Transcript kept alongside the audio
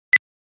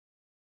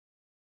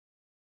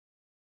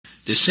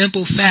The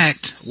simple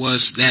fact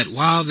was that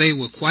while they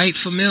were quite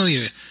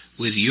familiar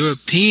with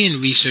European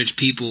research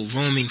people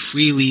roaming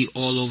freely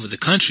all over the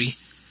country,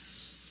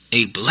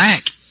 a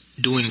black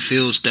doing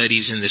field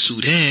studies in the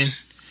Sudan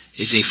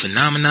is a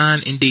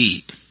phenomenon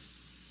indeed.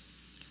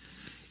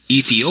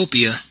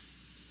 Ethiopia,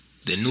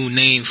 the new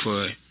name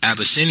for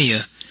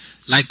Abyssinia,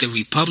 like the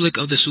Republic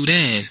of the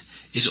Sudan,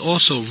 is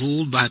also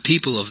ruled by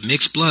people of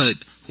mixed blood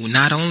who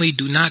not only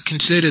do not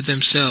consider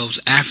themselves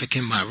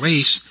African by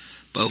race,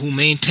 but who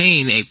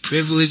maintain a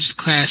privileged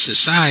class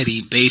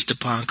society based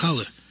upon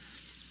color.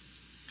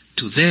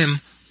 To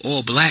them,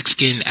 all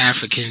black-skinned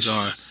Africans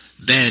are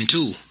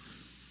Bantu.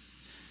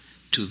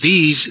 To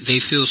these, they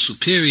feel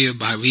superior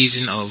by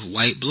reason of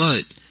white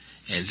blood,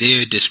 and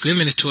their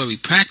discriminatory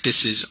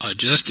practices are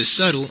just as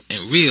subtle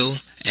and real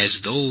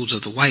as those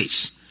of the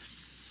whites.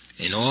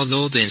 And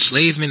although the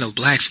enslavement of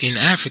black-skinned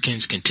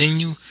Africans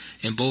continue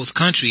in both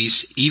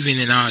countries, even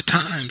in our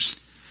times,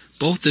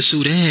 both the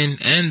Sudan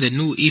and the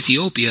new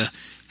Ethiopia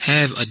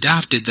have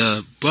adopted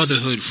the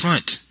Brotherhood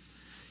front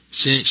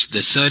since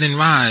the sudden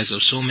rise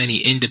of so many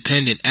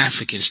independent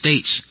African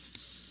states.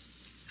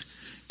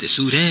 The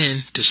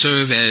Sudan, to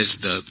serve as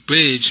the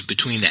bridge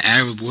between the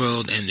Arab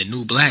world and the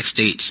new black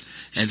states,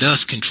 and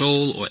thus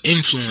control or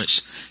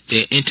influence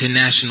their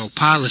international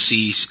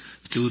policies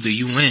through the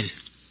UN,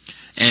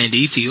 and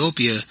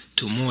Ethiopia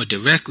to more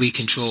directly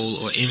control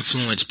or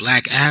influence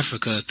black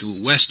Africa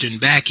through Western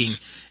backing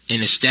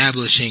in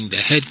establishing the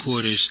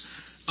headquarters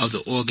of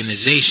the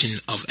Organization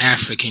of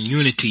African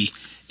Unity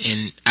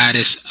in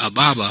Addis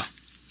Ababa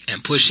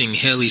and pushing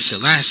Haile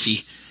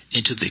Selassie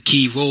into the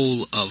key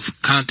role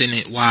of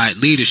continent-wide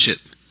leadership,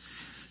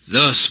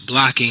 thus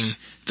blocking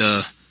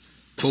the,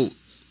 quote,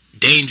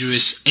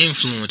 dangerous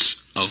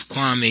influence of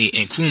Kwame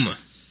Nkrumah.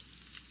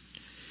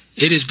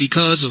 It is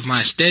because of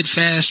my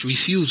steadfast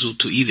refusal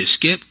to either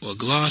skip or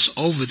gloss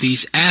over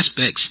these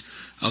aspects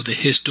of the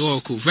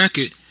historical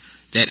record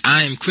that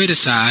I am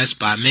criticized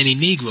by many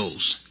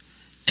Negroes,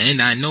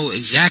 and I know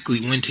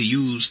exactly when to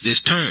use this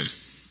term.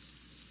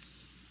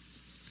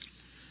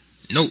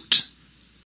 Note: